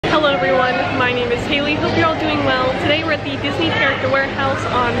Hello everyone, my name is Hailey. Hope you're all doing well. Today we're at the Disney Character Warehouse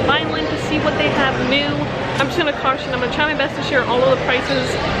on Vineland to see what they have new. I'm just gonna caution, I'm gonna try my best to share all of the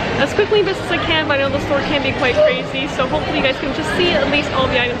prices as quickly as I can, but I know the store can be quite crazy, so hopefully you guys can just see at least all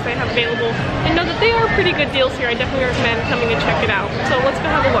the items they have available and know that they are pretty good deals here. I definitely recommend coming to check it out. So let's go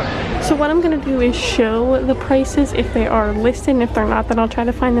have a look. So what I'm gonna do is show the prices if they are listed, and if they're not, then I'll try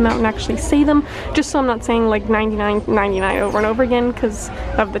to find them out and actually say them, just so I'm not saying like $99.99 over and over again because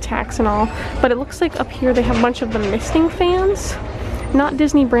of the tax and all. But it looks like up here they have a bunch of the misting fans. Not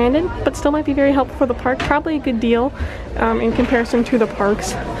Disney branded, but still might be very helpful for the park. Probably a good deal in comparison to the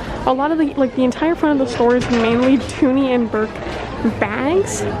parks. A lot of the, like the entire front of the store is mainly Toonie and Burke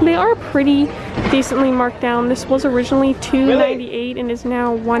bags. They are pretty decently marked down. This was originally $2.98 and is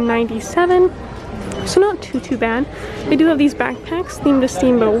now $1.97. So not too bad. They do have these backpacks themed to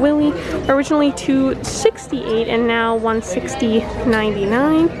Steamboat Willie. Originally $2.68 and now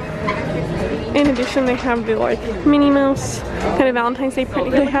 $160.99. In addition, they have the like Minnie Mouse kind of Valentine's Day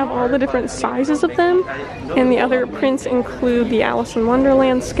print. They have all the different sizes of them, and the other prints include the Alice in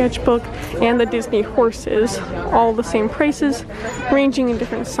Wonderland sketchbook and the Disney horses, all the same prices, ranging in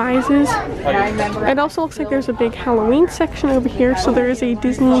different sizes. It also looks like there's a big Halloween section over here, so there is a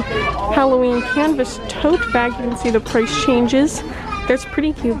Disney Halloween canvas tote bag. You can see the price changes. There's a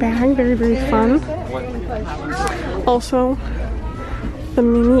pretty cute bag, very fun. Also, the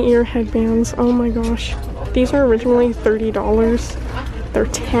mini ear headbands, oh my gosh. These are originally $30. They're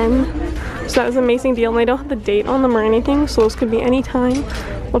 $10. So that was an amazing deal. And they don't have the date on them or anything, so those could be any time.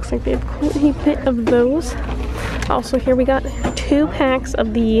 Looks like they have quite a bit of those. Also here we got 2 packs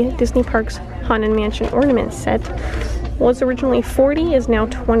of the Disney Parks Haunted Mansion ornament set. Was originally $40, is now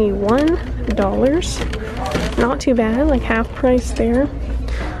 $21. Not too bad, like half price there.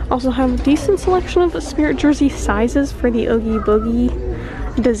 Also have a decent selection of the Spirit Jersey sizes for the Oogie Boogie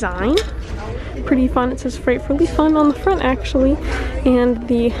design. Pretty fun. It says Frightfully Fun on the front actually, and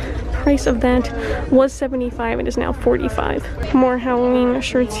the price of that was $75 and is now $45. More Halloween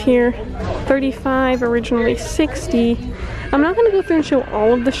shirts here. $35, originally $60. I'm not going to go through and show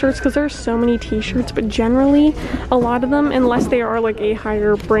all of the shirts because there are so many t-shirts, but generally a lot of them, unless they are like a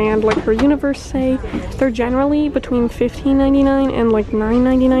higher brand like Her Universe say, they're generally between $15.99 and like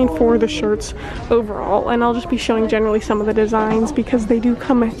 $9.99 for the shirts overall. And I'll just be showing generally some of the designs because they do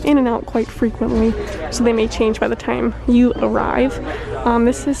come in and out quite frequently, so they may change by the time you arrive.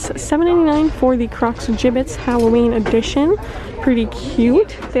 This is $7.99 for the Crocs Gibbets Halloween edition. Pretty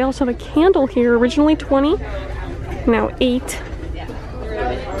cute. They also have a candle here, originally $20, now $8.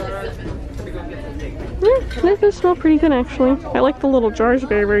 They do smell pretty good actually. I like the little jars,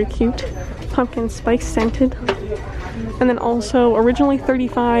 very cute. Pumpkin spice scented. And then also originally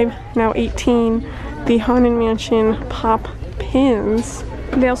 $35, now $18, the Haunted Mansion pop pins.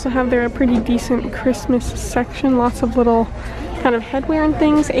 They also have their pretty decent Christmas section, lots of little kind of headwear and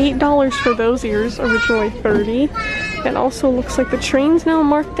things. $8 for those ears, originally $30. It also looks like the train's now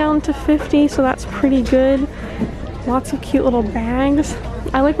marked down to $50, so that's pretty good. Lots of cute little bags.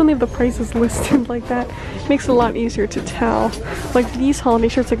 I like when they have the prices listed like that. It makes it a lot easier to tell. Like these holiday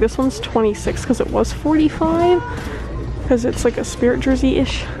shirts, like this one's $26 because it was $45, because it's like a Spirit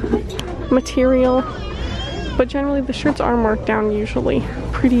Jersey-ish material. But generally the shirts are marked down usually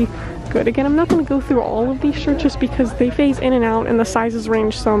pretty good. Again, I'm not going to go through all of these shirts just because they phase in and out and the sizes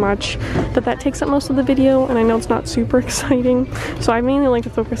range so much that takes up most of the video, and I know it's not super exciting, so I mainly like to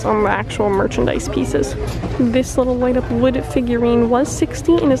focus on the actual merchandise pieces. This little light up wood figurine was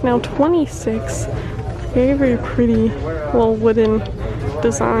 $60 and is now $26. Very pretty little wooden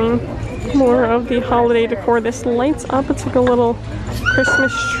design. More of the holiday decor. This lights up, it's like a little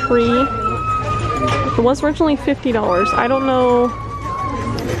Christmas tree. It was originally $50. I don't know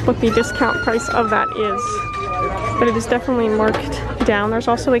what the discount price of that is, but it is definitely marked down. There's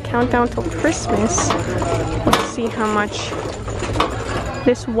also a countdown till Christmas. Let's see how much.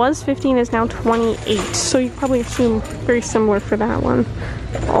 This was $15, is now $28, so you probably assume very similar for that one.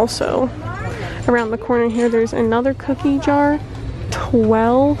 Also, around the corner here, there's another cookie jar.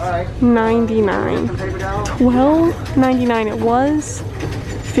 $12.99. $12.99. It was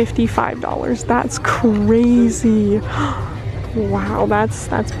 $55. That's crazy. Wow, that's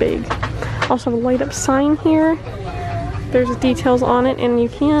big. Also, a light up sign here. There's details on it, and you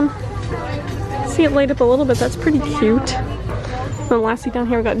can see it light up a little bit. That's pretty cute. And then lastly down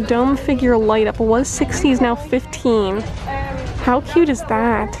here we got dome figure light up. It was $60, now $15. How cute is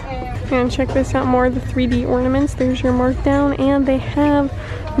that? And check this out, more of the 3D ornaments. There's your markdown, and they have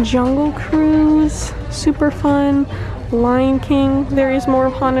Jungle Cruise, super fun. Lion King, there is more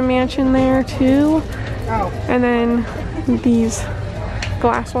of Haunted Mansion there too. And then these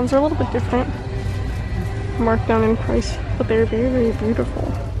glass ones are a little bit different, marked down in price, but they're very, very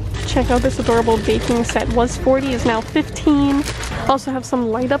beautiful. Check out this adorable baking set. Was 40, is now 15. Also have some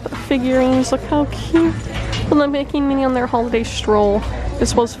light up figurines. Look how cute. And the Mickey and Minnie on their holiday stroll.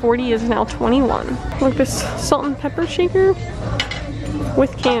 This was 40, is now 21. Look, this salt and pepper shaker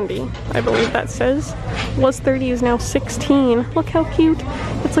with candy, I believe that says. Was 30, is now 16. Look how cute.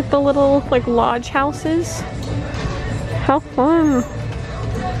 It's like the little like lodge houses. How fun.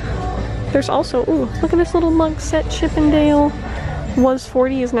 There's also, ooh, look at this little mug set, Chippendale. Was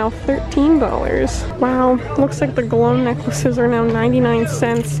 40, is now $13. Wow, looks like the glow necklaces are now 99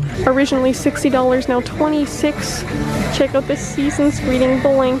 cents. Originally $60, now 26. Check out this season's greeting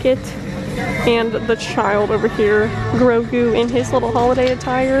blanket. And the child over here, Grogu, in his little holiday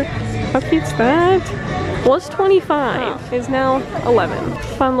attire. How cute's that? Was 25, is now 11.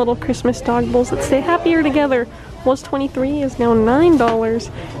 Fun little Christmas dog bowls that say happier together. Was 23, is now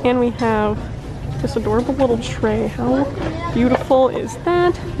 $9. And we have this adorable little tray. How beautiful is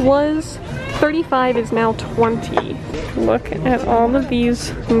that? Was 35, is now 20. Look at all of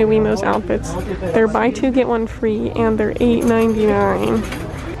these new Emos outfits. They're buy two get one free, and they're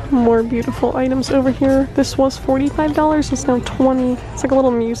 $8.99. More beautiful items over here. This was $45, it's now 20. It's like a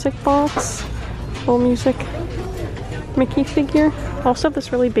little music box, little music Mickey figure. Also have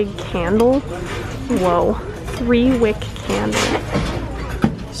this really big candle. Whoa, 3-wick candle.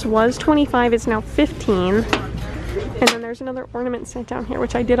 This was 25, it's now 15. And then there's another ornament set down here,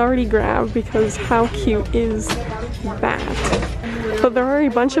 which I did already grab because how cute is that? But there are a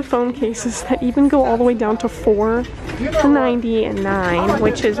bunch of phone cases that even go all the way down to $4.90 and $9,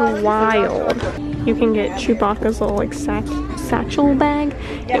 which is wild. You can get Chewbacca's little like satchel bag.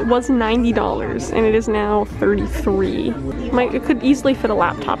 It was $90 and it is now $33. It could easily fit a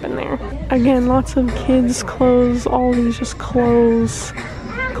laptop in there. Again, lots of kids' clothes, all these just clothes.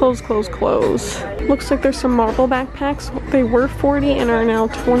 Clothes. Looks like there's some Marvel backpacks. They were $40 and are now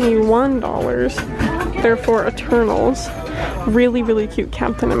 $21. They're for Eternals. Really, really cute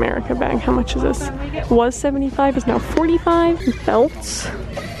Captain America bag. How much is this? Was 75, is now 45. Belts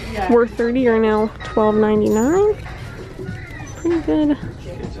were 30, are now $12.99. Pretty good.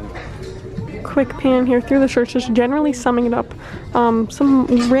 Quick pan here through the shirts, just generally summing it up. Some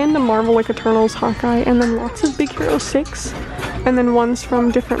random Marvel like Eternals, Hawkeye, and then lots of Big Hero 6. And then ones from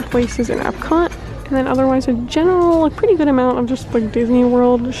different places in Epcot. And then otherwise a general, like pretty good amount of just like Disney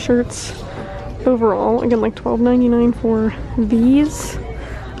World shirts overall. Again, like $12.99 for these.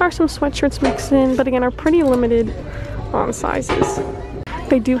 Are some sweatshirts mixed in, but again, are pretty limited on sizes.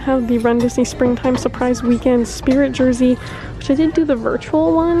 They do have the Run Disney Springtime Surprise Weekend Spirit jersey, which I did do the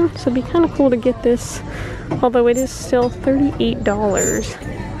virtual one, so it'd be kind of cool to get this, although it is still $38.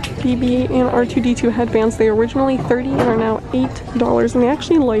 BB-8 and R2-D2 headbands, they originally $30 and are now $8, and they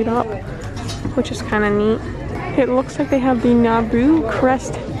actually light up, which is kind of neat. It looks like they have the Naboo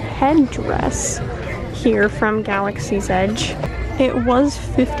crest headdress here from Galaxy's Edge. It was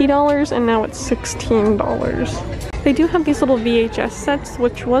 $50 and now it's $16. They do have these little VHS sets,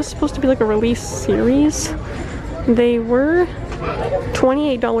 which was supposed to be like a release series. They were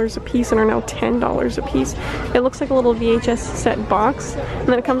 $28 a piece and are now $10 a piece. It looks like a little VHS set box, and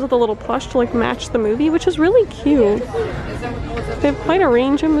then it comes with a little plush to like match the movie, which is really cute. They have quite a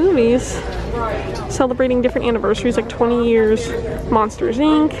range of movies celebrating different anniversaries, like 20 years Monsters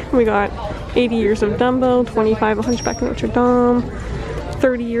Inc. We got 80 years of Dumbo, 25 A Hunchback of Notre Dame,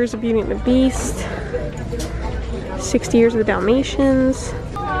 30 years of Beauty and the Beast, 60 years of the Dalmatians.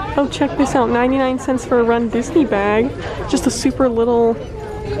 Oh, check this out, 99 cents for a Run Disney bag. Just a super little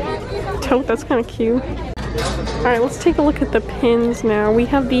tote, that's kind of cute. Alright, let's take a look at the pins now. We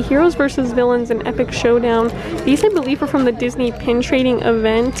have the Heroes vs. Villains and Epic Showdown. These, I believe, are from the Disney pin trading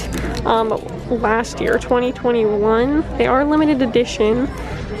event last year, 2021. They are limited edition.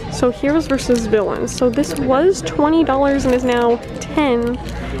 So Heroes vs. Villains. So this was $20 and is now $10.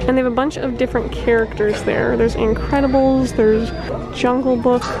 And they have a bunch of different characters there. There's Incredibles, there's Jungle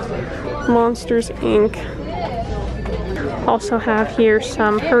Book, Monsters Inc. Also have here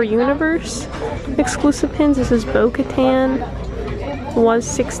some Her Universe exclusive pins. This is Bo-Katan. Was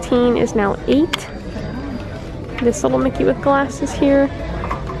 16, is now 8. This little Mickey with glasses here.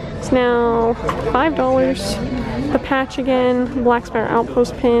 It's now $5. The patch again, Black Sparrow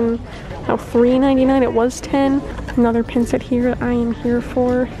Outpost pin, now $3.99. It was $10. Another pin set here that I am here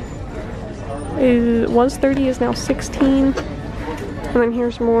for. It was $30, is now $16. And then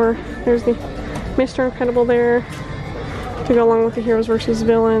here's more. There's the Mr. Incredible there to go along with the Heroes vs.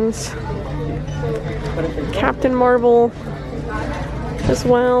 Villains. Captain Marvel as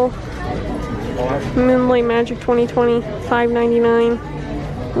well. Moonlight Magic 2020, $5.99.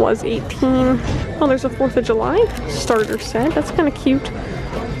 was 18. Oh, there's a 4th of July starter set. That's kind of cute.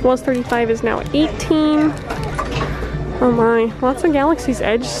 Was 35, is now 18. Oh my, lots of Galaxy's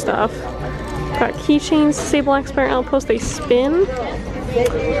Edge stuff. Got keychains, Sable Expire Outpost, they spin.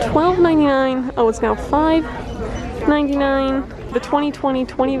 $12.99. Oh, it's now $5.99. The 2020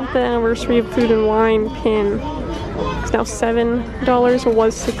 20th anniversary of Food and Wine pin is now $7. It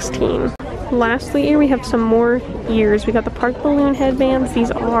was $16. Lastly, here we have some more ears. We got the Park Balloon headbands.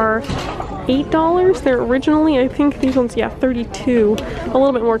 These are $8. They're originally, I think these ones, yeah, $32. A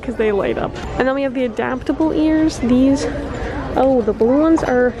little bit more because they light up. And then we have the adaptable ears. These, oh, the blue ones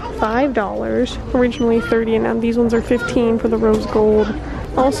are $5. Originally $30, and now these ones are $15 for the rose gold.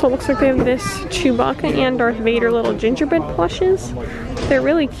 Also, it looks like they have this Chewbacca and Darth Vader little gingerbread plushes. They're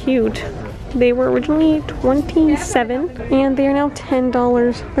really cute. They were originally $27 and they are now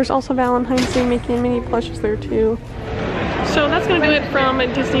 $10. There's also Valentine's Day Mickey and Minnie plushes there too. So that's gonna do it from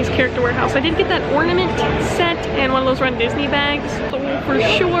Disney's Character Warehouse. I did get that ornament set and one of those Run Disney bags. So we'll for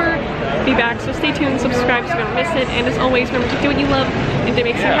sure be back. So stay tuned and subscribe so you don't miss it. And as always, remember to do what you love and if it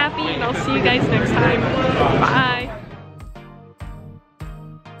makes you happy. And I'll see you guys next time. Bye.